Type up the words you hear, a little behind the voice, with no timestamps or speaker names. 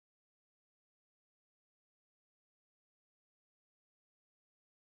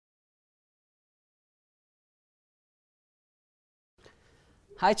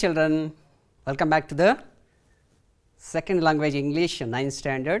Hi children, welcome back to the second language English 9th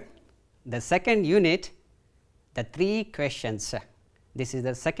standard, the second unit, the 3 questions. This is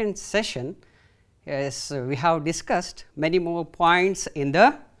the second session. Yes, we have discussed many more points in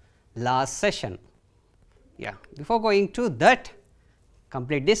the last session. Yeah, before going to that,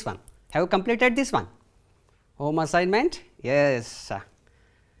 complete this one. Have you completed this one? Home assignment? Yes.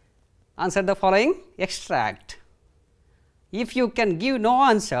 Answer the following extract. If you can give no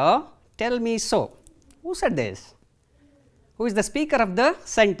answer, tell me so. Who said this? Who is the speaker of the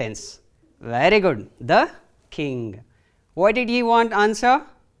sentence? Very good, the king. Why did he want answer?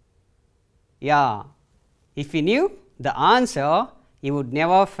 Yeah, if he knew the answer, he would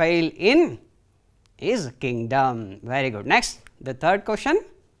never fail in his kingdom. Very good. Next, the third question.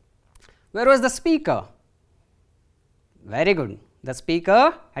 Where was the speaker? Very good. The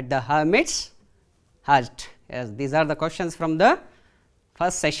speaker at the hermit's hut. Yes, these are the questions from the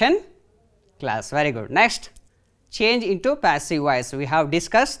first session class. Very good. Next, change into passive voice. We have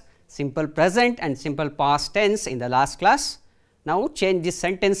discussed simple present and simple past tense in the last class. Now, change this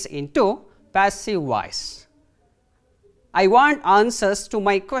sentence into passive voice. I want answers to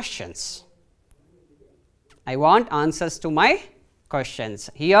my questions. I want answers to my questions.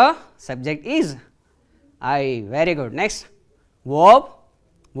 Here, subject is I. Very good. Next, verb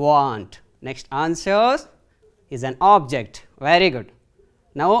want. Next, answers is an object. Very good.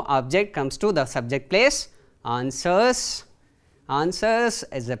 Now, object comes to the subject place. Answers. Answers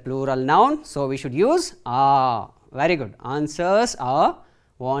is a plural noun. So, we should use are. Very good. Answers are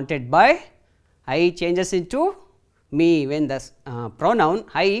wanted by. I changes into me when the pronoun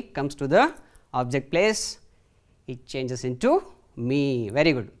I comes to the object place. It changes into me.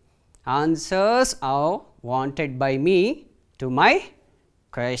 Very good. Answers are wanted by me to my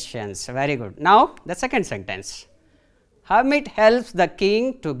questions. Very good. Now, the second sentence. Hermit helps the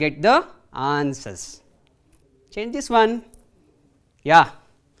king to get the answers. Change this one. Yeah.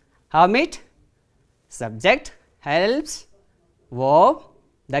 Hermit, subject, helps, verb,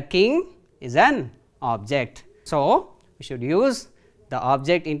 the king is an object. So, we should use the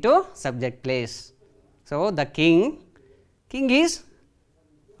object into subject place. So, the king is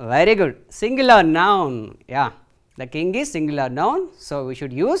very good, singular noun. Yeah. The king is singular noun. So, we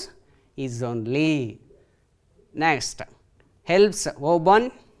should use is only. Next, helps verb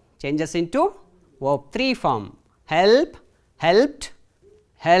 1 changes into verb 3 form. Help, helped,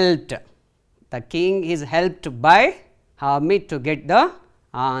 helped. The king is helped by hermit to get the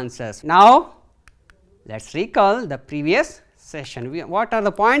answers. Now, let us recall the previous session. What are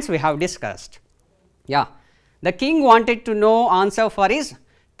the points we have discussed? Yeah, the king wanted to know answer for his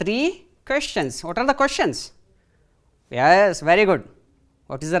 3 questions. What are the questions? Yes, very good.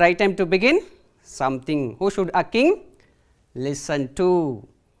 What is the right time to begin? Something. Who should a king listen to?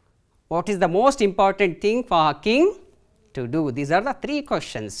 What is the most important thing for a king to do? These are the 3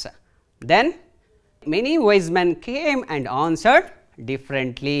 questions. Then many wise men came and answered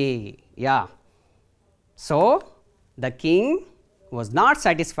differently. Yeah. So, the king was not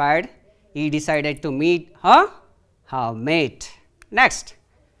satisfied. He decided to meet a hermit. Next,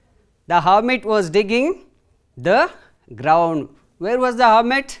 the hermit was digging the ground. Where was the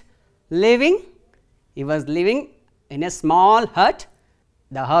hermit living? He was living in a small hut.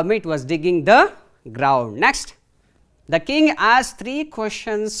 The hermit was digging the ground. Next, the king asked 3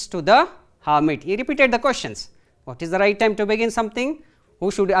 questions to the hermit. He repeated the questions. What is the right time to begin something?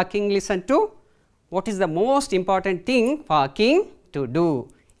 Who should a king listen to? What is the most important thing for a king to do?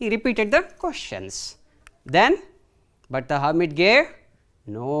 He repeated the questions. Then, but the hermit gave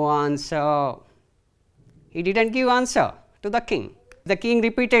no answer. He did not give answer to the king. The king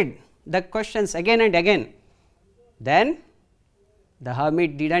repeated the questions again and again. Then the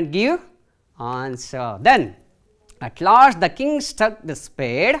hermit did not give answer. Then at last the king struck the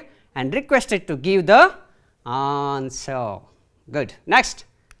spade and requested to give the answer. Good. Next,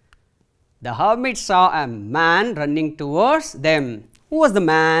 the hermit saw a man running towards them. Who was the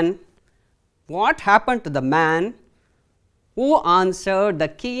man? What happened to the man who answered the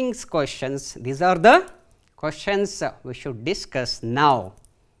king's questions? These are the questions we should discuss now.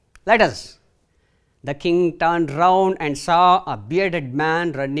 Let us. The king turned round and saw a bearded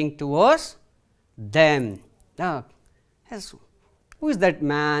man running towards them. Yes, who is that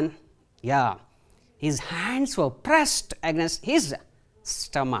man? Yeah, his hands were pressed against his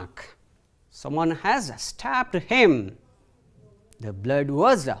stomach. Someone has stabbed him. The blood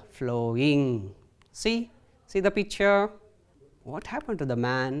was flowing. See the picture. What happened to the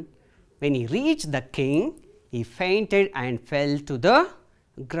man? When he reached the king, he fainted and fell to the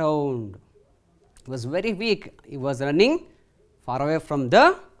ground. He was very weak. He was running far away from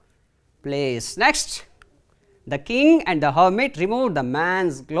the place. Next, the king and the hermit removed the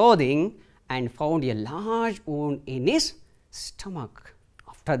man's clothing and found a large wound in his stomach.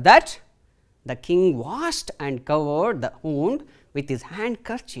 After that, the king washed and covered the wound with his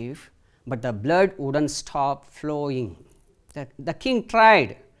handkerchief, but the blood wouldn't stop flowing. The king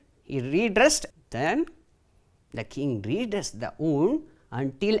tried. He redressed. Then the king redressed the wound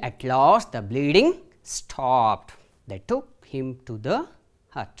until at last the bleeding stopped. They took him to the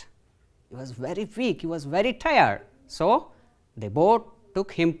hut. He was very weak. He was very tired. So they both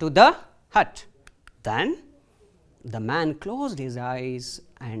took him to the hut. Then the man closed his eyes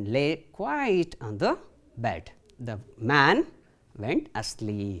and lay quiet on the bed. The man went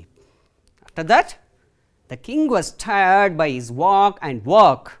asleep. After that, the king was tired by his walk and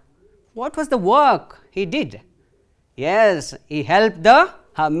work. What was the work he did? Yes, he helped the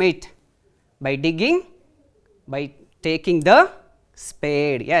hermit by digging, by taking the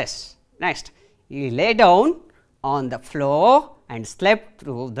spade. Yes. Next, he lay down on the floor and slept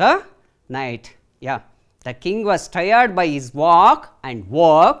through the night. Yeah. The king was tired by his walk and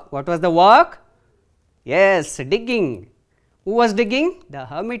work. What was the work? Yes, digging. Who was digging? The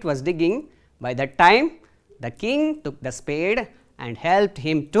hermit was digging. By that time, the king took the spade and helped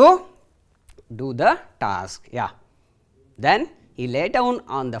him to do the task. Yeah. Then he lay down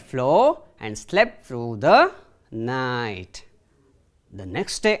on the floor and slept through the night. The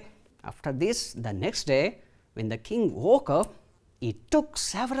next day, after this, the next day, when the king woke up, it took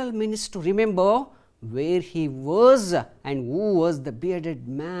several minutes to remember where he was and who was the bearded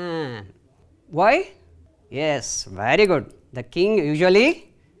man. Why? Yes, very good. The king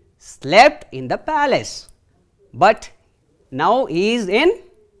usually slept in the palace, but now he is in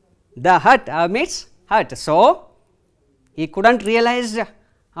the hut, hermit's hut. So he couldn't realize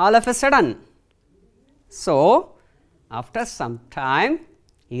all of a sudden. So after some time,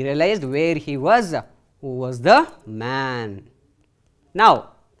 he realized where he was, who was the man. Now,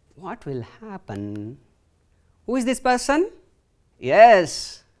 what will happen? Who is this person?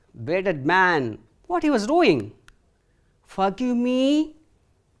 Yes, bearded man. What he was doing? Forgive me,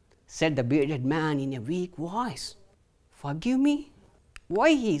 said the bearded man in a weak voice. Forgive me?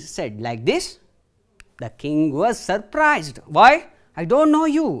 Why he said like this? The king was surprised. Why? I don't know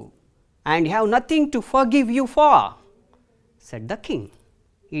you and have nothing to forgive you for, said the king.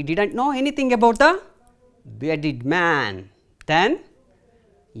 He didn't know anything about the bearded man. Then,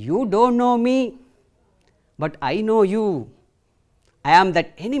 you don't know me, but I know you. I am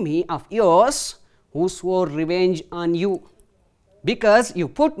that enemy of yours who swore revenge on you, because you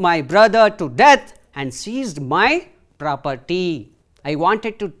put my brother to death and seized my property. I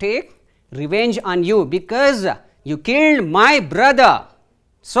wanted to take revenge on you because you killed my brother.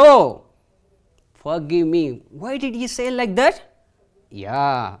 So, forgive me. Why did he say like that?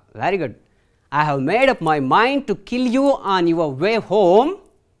 Yeah, very good. I have made up my mind to kill you on your way home,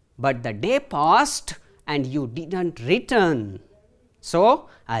 but the day passed and you didn't return. So,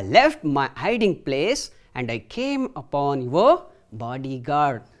 I left my hiding place and I came upon your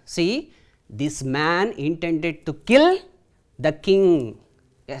bodyguard. See, this man intended to kill the king.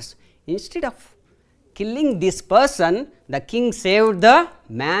 Yes, instead of killing this person, the king saved the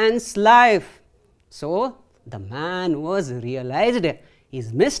man's life. So, the man was realized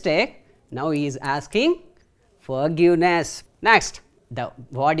his mistake. Now, he is asking forgiveness. Next, the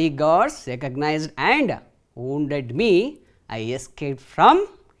bodyguards recognized and wounded me. I escaped from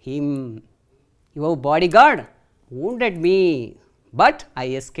him. Your bodyguard wounded me, but I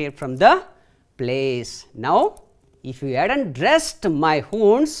escaped from the place. Now, if you hadn't dressed my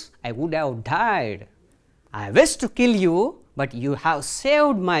wounds, I would have died. I wish to kill you, but you have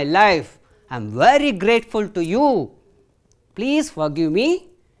saved my life. I am very grateful to you. Please forgive me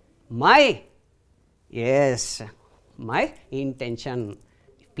my intention.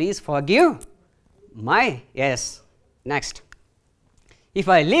 Please forgive my Next, if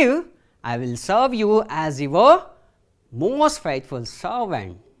I live, I will serve you as your most faithful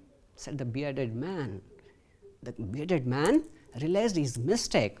servant, said the bearded man. The bearded man realized his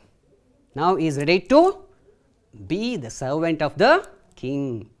mistake. Now he is ready to be the servant of the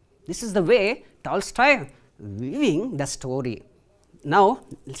king. This is the way Tolstoy weaving the story. Now,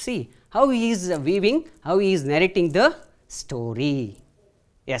 see how he is weaving, how he is narrating the story.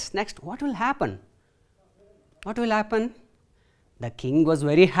 Yes, next, what will happen? What will happen? The king was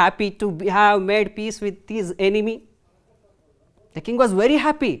very happy to have made peace with his enemy. The king was very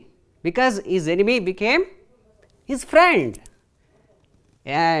happy because his enemy became his friend.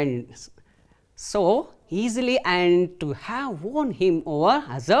 And so easily, and to have won him over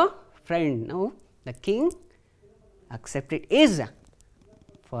as a friend. Now, the king accepted is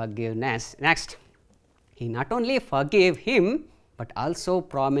forgiveness. Next, he not only forgave him, but also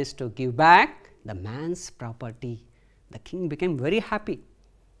promised to give back the man's property. The king became very happy.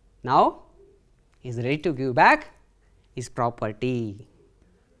 Now, he is ready to give back his property.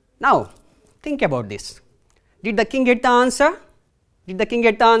 Now, think about this. Did the king get the answer? Did the king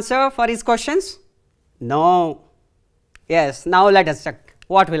get the answer for his questions? No. Yes, now let us check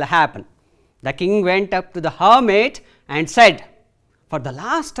what will happen. The king went up to the hermit and said, "For the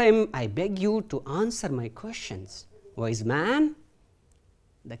last time I beg you to answer my questions." Wise man,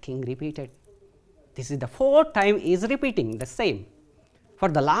 the king repeated. This is the fourth time he is repeating the same. "For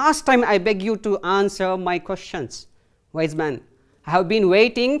the last time I beg you to answer my questions." Wise man, I have been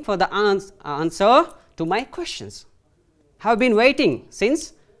waiting for the answer to my questions. I have been waiting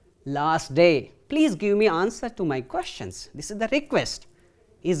since last day. Please give me answer to my questions. This is the request.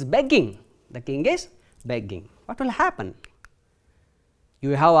 He is begging. The king is begging. What will happen?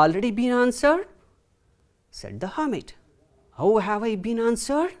 "You have already been answered," said the hermit. "How have I been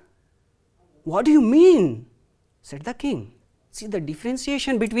answered?" "What do you mean?" said the king. See the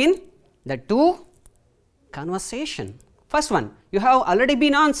differentiation between the two conversation. First one, you have already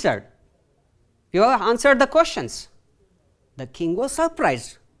been answered. You have answered the questions. The king was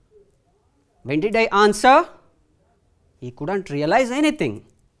surprised. When did I answer? He couldn't realize anything.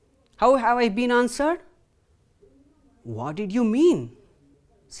 How have I been answered? What did you mean?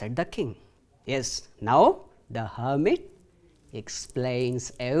 Said the king. Yes, now the hermit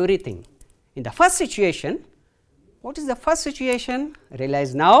explains everything. In the first situation, what is the first situation?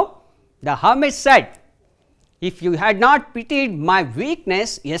 Realize now. The hermit said, "If you had not pitied my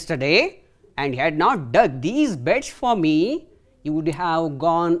weakness yesterday and had not dug these beds for me, you would have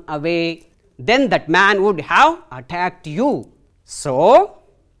gone away. Then that man would have attacked you." So,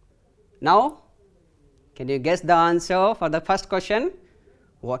 now can you guess the answer for the first question?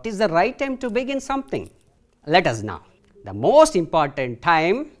 What is the right time to begin something? Let us know. The most important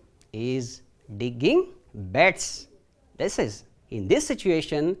time is digging beds. This is, in this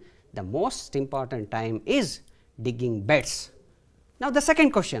situation, the most important time is digging beds. Now, the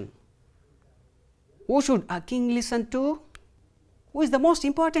second question, who should a king listen to? Who is the most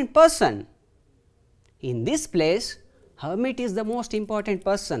important person? In this place, hermit is the most important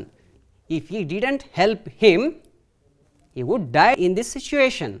person. If he didn't help him, he would die in this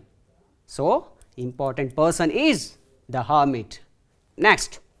situation. So, important person is the hermit.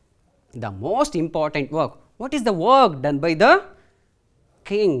 Next, the most important work. What is the work done by the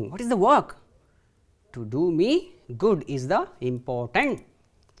king? What is the work? To do me good is the important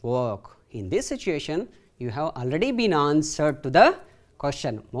work. In this situation, you have already been answered to the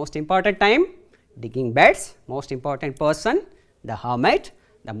question. Most important time, digging beds. Most important person, the hermit.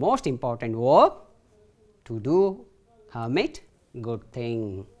 The most important work, to do hermit good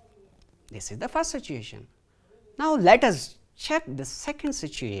thing. This is the first situation. Now, let us check the second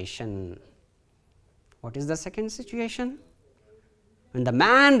situation. What is the second situation? When the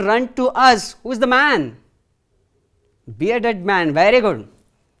man ran to us, who is the man? Bearded man, very good.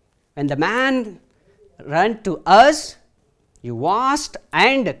 When the man ran to us, you washed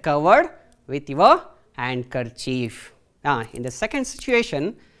and covered with your handkerchief. In the second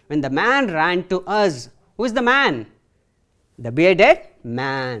situation, when the man ran to us, who is the man? The bearded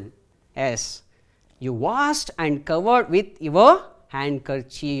man. Yes, you washed and covered with your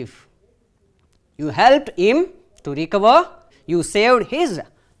handkerchief. You helped him to recover. You saved his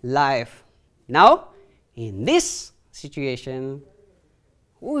life. Now, in this situation,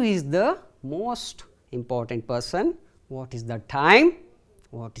 who is the most important person? What is the time?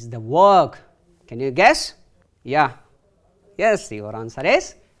 What is the work? Can you guess? Yeah. Yes, your answer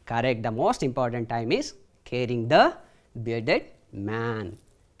is correct. The most important time is carrying the bearded man.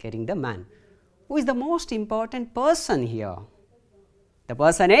 Carrying the man. Who is the most important person here? The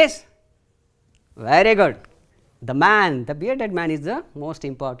person is very good. The man, the bearded man is the most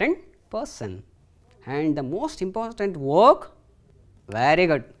important person. And the most important work, very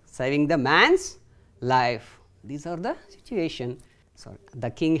good, saving the man's life. These are the situation. So, the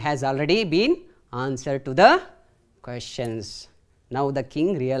king has already been answered to the questions. Now, the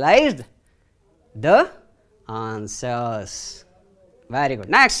king realized the answers. Very good.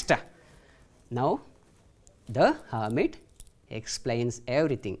 Next, now the hermit explains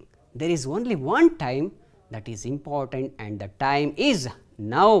everything. There is only one time that is important, and the time is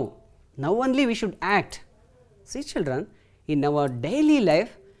now. Now only we should act. See children, in our daily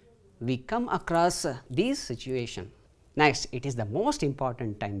life we come across these situations. Next, it is the most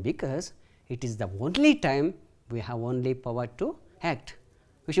important time because it is the only time we have only power to act.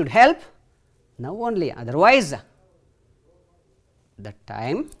 We should help now only, otherwise the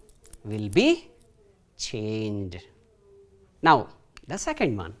time will be changed. Now, the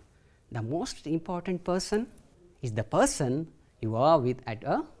second one, the most important person is the person you are with at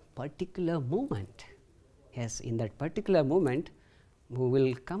a particular moment. Yes, in that particular moment, who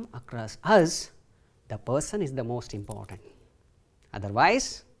will come across us, the person is the most important.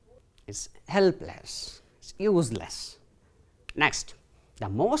 Otherwise, it is helpless, it is useless. Next, the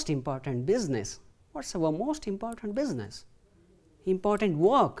most important business. What is our most important business? Important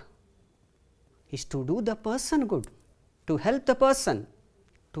work is to do the person good, to help the person,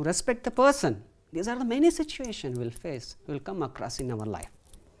 to respect the person. These are the many situations we will face, we will come across in our life.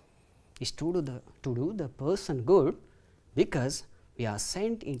 Is to do the person good, because we are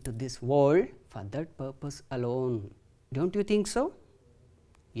sent into this world for that purpose alone. Don't you think so?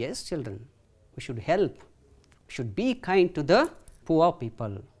 Yes, children, we should help, we should be kind to the poor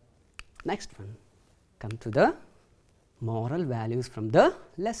people. Next one, come to the moral values from the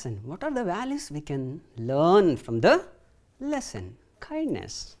lesson. What are the values we can learn from the lesson?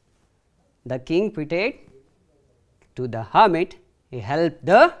 Kindness. The king prayed to the hermit, he helped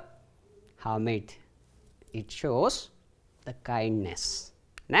the hermit. It shows the kindness.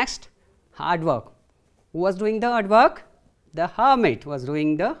 Next, hard work. Who was doing the hard work? The hermit was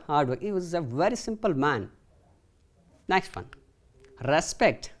doing the hard work. He was a very simple man. Next one,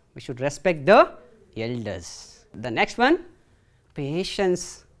 respect. We should respect the elders. The next one,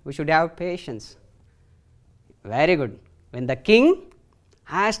 patience. We should have patience. Very good. When the king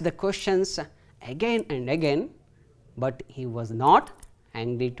asked the questions again and again, but he was not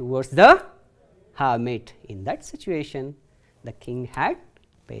angry towards the hermit. In that situation, the king had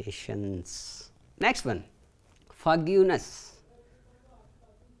patience. Next one, forgiveness.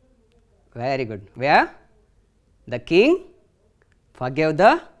 Very good. Where the king forgave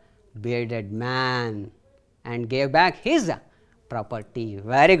the bearded man and gave back his property.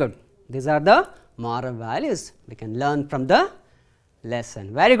 Very good. These are the moral values we can learn from the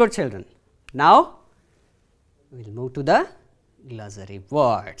lesson. Very good, children. Now, we will move to the glossary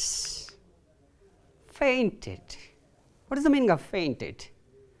words. Fainted. What is the meaning of fainted?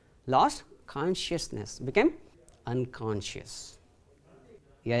 Lost consciousness, became unconscious.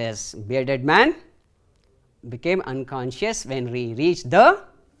 Yes, bearded man became unconscious when he reached the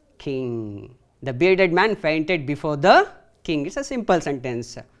king. The bearded man fainted before the king. It is a simple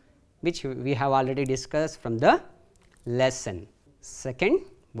sentence which we have already discussed from the lesson. Second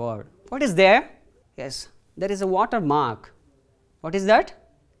word. What is there? Yes, there is a watermark. What is that?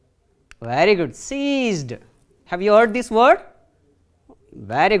 Very good. Seized. Have you heard this word?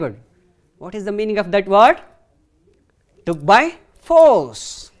 Very good. What is the meaning of that word? Took by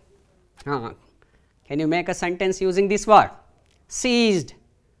force. Can you make a sentence using this word? Seized.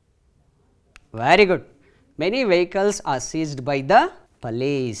 Very good. Many vehicles are seized by the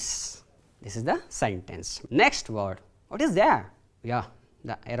police. This is the sentence. Next word. What is there? Yeah,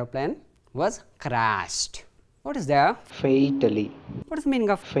 the aeroplane was crashed. What is there? Fatally. What is the meaning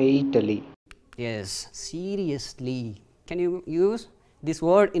of Fatally. Yes, seriously. Can you use this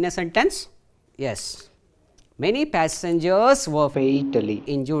word in a sentence? Yes. Many passengers were Fatally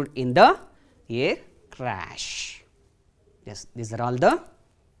injured in the air crash. Yes, these are all the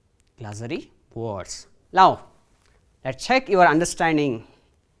glossary words. Now, let's check your understanding.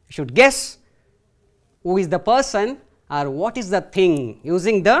 You should guess who is the person or what is the thing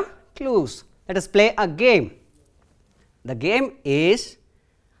using the clues. Let us play a game. The game is,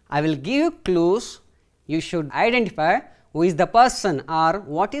 I will give you clues, you should identify who is the person or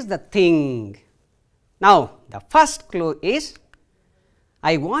what is the thing. Now, the first clue is,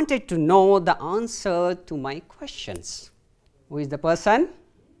 I wanted to know the answer to my questions. Who is the person?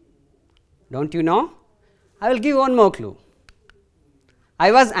 Don't you know? I will give one more clue.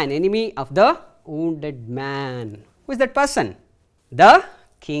 I was an enemy of the wounded man. Who is that person? The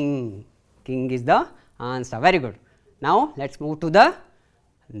king. King is the answer. Very good. Now, let us move to the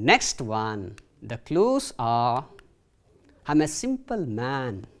next one. The clues are, I am a simple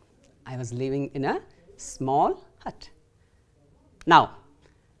man. I was living in a small hut. Now,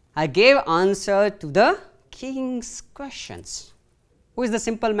 I gave answer to the king's questions. Who is the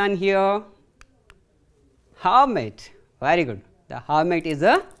simple man here? Hermit. Very good. The hermit is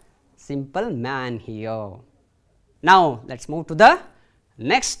a simple man here. Now, let us move to the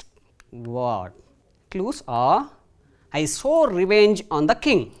next word. Clues are, I swore revenge on the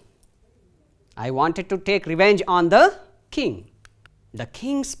king. I wanted to take revenge on the king. The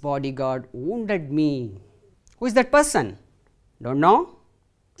king's bodyguard wounded me. Who is that person? Don't know?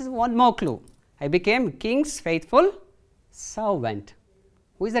 This is one more clue. I became king's faithful servant.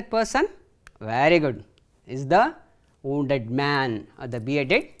 Who is that person? Very good. Is the wounded man or the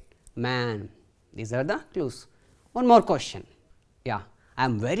bearded man. These are the clues. One more question. Yeah, I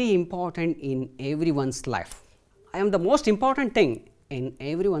am very important in everyone's life. I am the most important thing in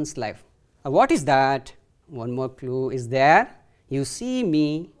everyone's life. What is that? One more clue is there. You see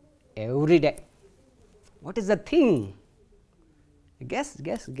me every day. What is the thing? Guess,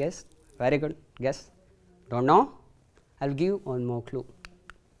 guess, guess. Very good. Guess. Don't know? I will give one more clue.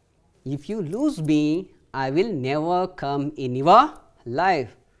 If you lose me, I will never come in your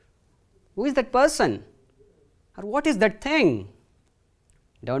life. Who is that person? Or what is that thing?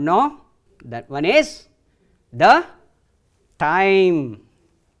 Don't know? That one is the time.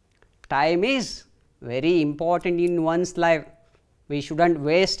 Time is very important in one's life. We shouldn't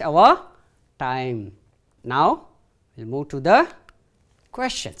waste our time. Now, we will move to the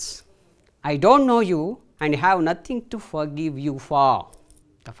questions. I don't know you and have nothing to forgive you for.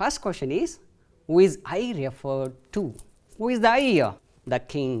 The first question is, who is I referred to? Who is the I here? The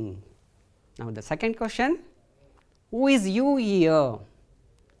king. Now, the second question, who is you here?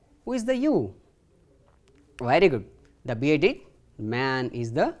 Who is the you? Very good. The bearded man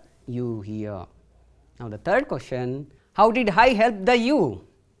is the you here. Now, the third question, how did I help the you?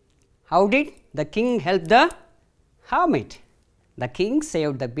 How did the king help the hermit? The king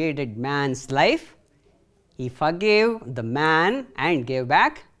saved the bearded man's life. He forgave the man and gave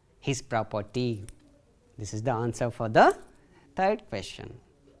back his property. This is the answer for the third question.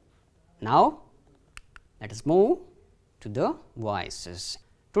 Now, let us move to the voices.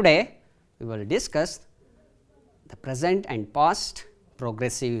 Today, we will discuss the present and past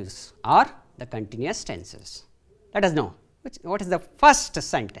progressives or the continuous tenses. Let us know what is the first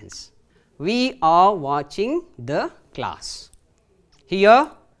sentence. We are watching the class.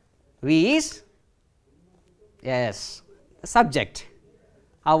 Here, we is, yes, the subject.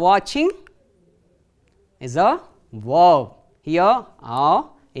 Are watching is a verb. Here, are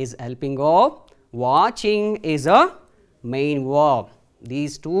is helping verb. Watching is a main verb.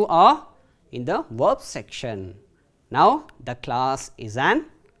 These two are in the verb section. Now, the class is an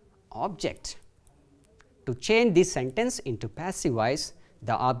object. To change this sentence into passive voice,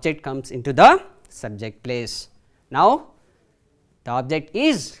 the object comes into the subject place. Now, the object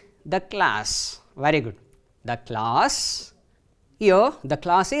is the class. Very good. The class, here the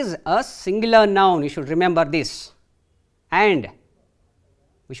class is a singular noun, you should remember this, and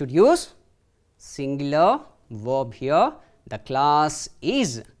we should use singular verb here. The class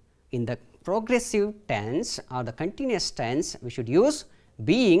is in the progressive tense or the continuous tense, we should use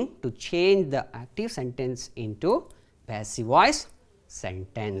being to change the active sentence into passive voice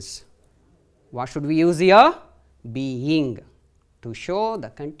sentence. What should we use here? Being. To show the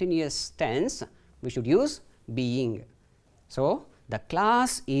continuous tense, we should use being. So, the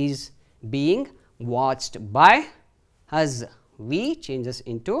class is being watched by us. We changes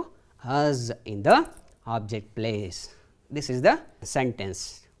into us in the object place. This is the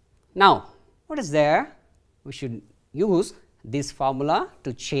sentence. Now, what is there? We should use this formula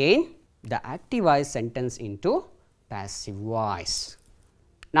to change the active voice sentence into passive voice.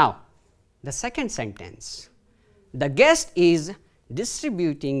 Now, the second sentence. The guest is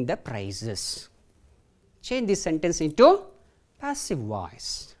distributing the prizes. Change this sentence into passive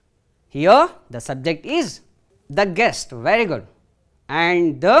voice. Here, the subject is the guest. Very good.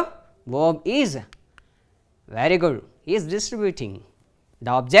 And the verb is very good. He is distributing.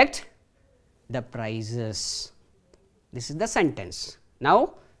 The object, the prizes. This is the sentence.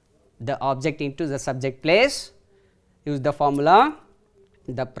 Now, the object into the subject place, use the formula.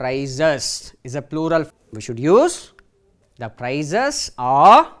 The prizes is a plural. We should use the prizes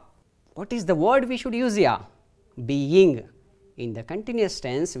are, what is the word we should use here? Being. In the continuous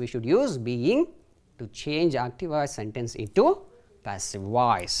tense, we should use being to change active voice sentence into passive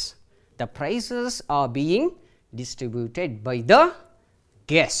voice. The prizes are being distributed by the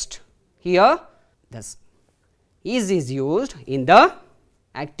guest. Here, this is used in the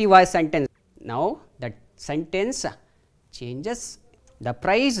active voice sentence. Now, that sentence changes. The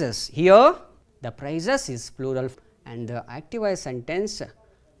prizes, here the prizes is plural and the active voice sentence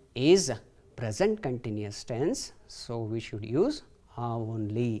is present continuous tense. So, we should use are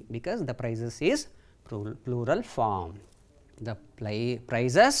only because the prizes is plural form. The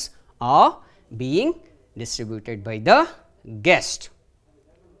prizes are being distributed by the guest.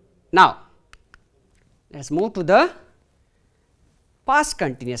 Now, let us move to the past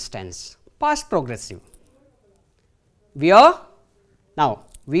continuous tense, past progressive. We were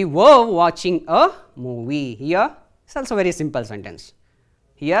watching a movie. Here it's also very simple sentence.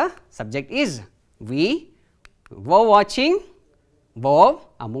 Here subject is we were watching, verb,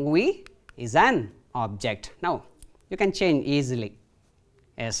 a movie is an object. Now, You can change easily.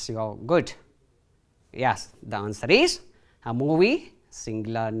 Yes, you are good. Yes, the answer is a movie,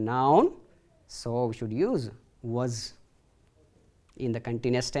 singular noun. So, we should use was. In the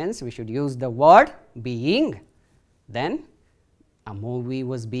continuous tense, we should use the word being. Then a movie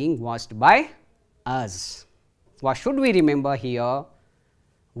was being watched by us. What should we remember here?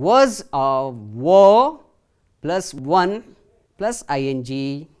 Was or were plus 1 plus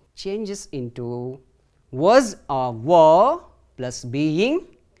ing changes into was or were plus being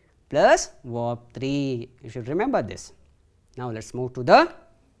plus verb 3. You should remember this. Now, let us move to the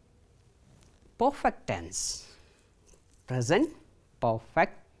perfect tense, present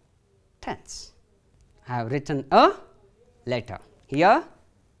perfect tense. I have written a letter. Here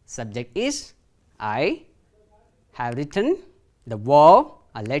subject is I have written the verb.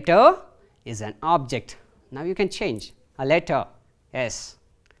 A letter is an object. Now, you can change a letter. Yes,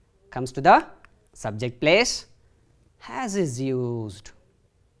 comes to the subject place, has is used.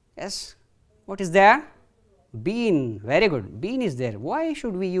 Yes, what is there? Been. Very good. Been is there. Why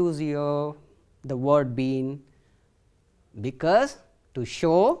should we use here the word been? Because to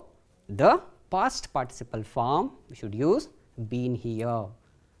show the past participle form, we should use been here.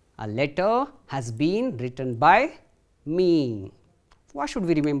 A letter has been written by me. What should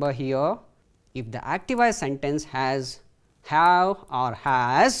we remember here? If the activized sentence has have or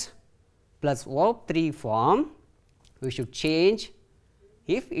has plus verb 3 form, we should change.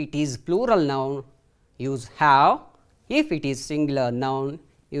 If it is plural noun, use have. If it is singular noun,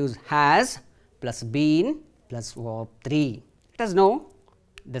 use has plus been plus verb 3. Let us know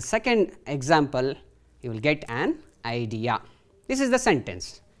the second example, you will get an idea. This is the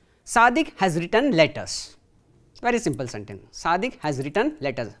sentence. Sadiq has written letters. Very simple sentence. Sadiq has written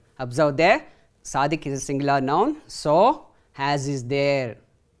letters. Observe there, Sadiq is a singular noun. So, has is there.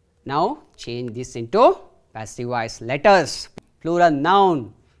 Now, change this into passive voice, letters, plural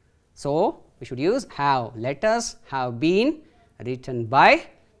noun. So, we should use have. Letters have been written by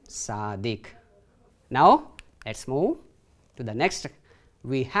Sadiq. Now, let us move to the next.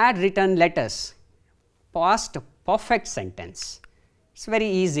 We had written letters, past perfect sentence. It is very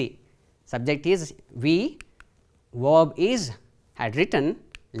easy. Subject is we, verb is had written,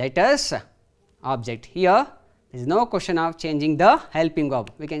 letters, object. Here there is no question of changing the helping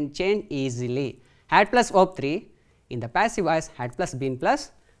verb. We can change easily. Had plus verb 3, in the passive voice had plus been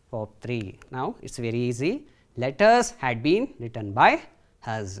plus verb 3. Now, it is very easy. Letters had been written by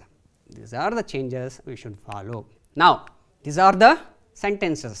us. These are the changes we should follow. Now, these are the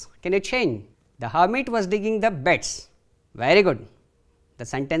sentences. Can you change? The hermit was digging the beds. Very good. The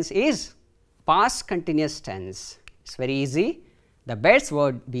sentence is past continuous tense. It is very easy. The beds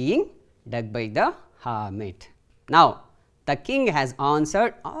were being dug by the hermit. Now, the king has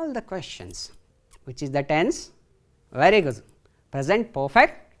answered all the questions. Which is the tense? Very good. Present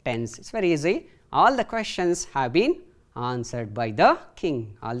perfect tense. It is very easy. All the questions have been answered by the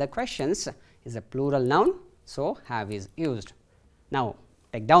king. All the questions is a plural noun. So, have is used. Now,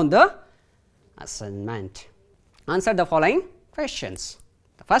 take down the assignment. Answer the following questions.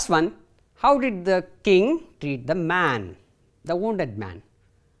 The first one, how did the king treat the man, the wounded man?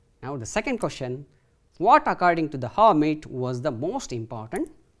 Now, the second question, what according to the hermit was the most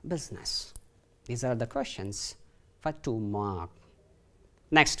important business? These are the questions for 2 marks.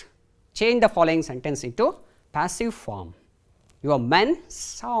 Next, change the following sentence into passive form. Your men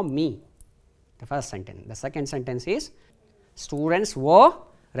saw me. The first sentence. The second sentence is students were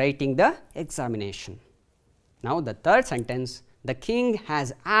writing the examination. Now, the third sentence, the king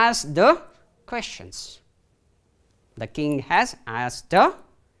has asked the questions. The king has asked the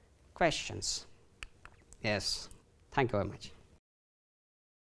questions. Yes, thank you very much.